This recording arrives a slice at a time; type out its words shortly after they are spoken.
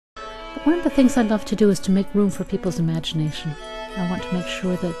But one of the things I love to do is to make room for people's imagination. I want to make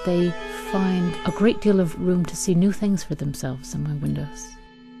sure that they find a great deal of room to see new things for themselves in my windows.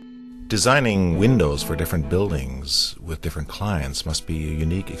 Designing windows for different buildings with different clients must be a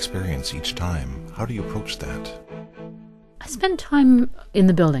unique experience each time. How do you approach that? I spend time in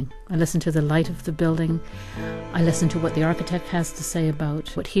the building. I listen to the light of the building. I listen to what the architect has to say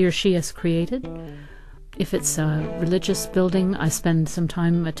about what he or she has created. If it's a religious building, I spend some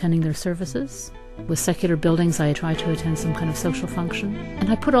time attending their services. With secular buildings, I try to attend some kind of social function. And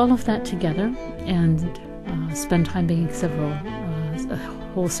I put all of that together and spend time making a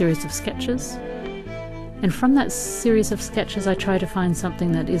whole series of sketches. And from that series of sketches, I try to find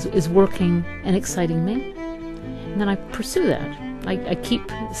something that is working and exciting me. And then I pursue that. I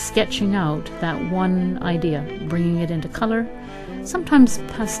keep sketching out that one idea, bringing it into color. Sometimes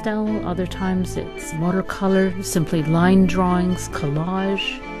pastel, other times it's watercolor, simply line drawings,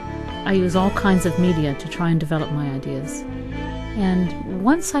 collage. I use all kinds of media to try and develop my ideas. And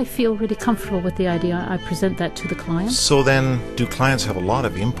once I feel really comfortable with the idea, I present that to the client. So then, do clients have a lot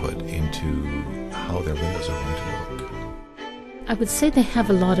of input into how their windows are going to look? I would say they have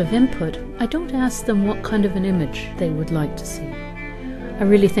a lot of input. I don't ask them what kind of an image they would like to see. I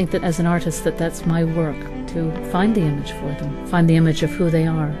really think that as an artist that's my work, to find the image for them, find the image of who they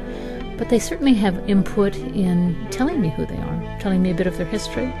are. But they certainly have input in telling me who they are, telling me a bit of their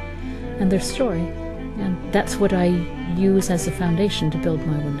history and their story. And that's what I use as a foundation to build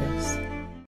my windows.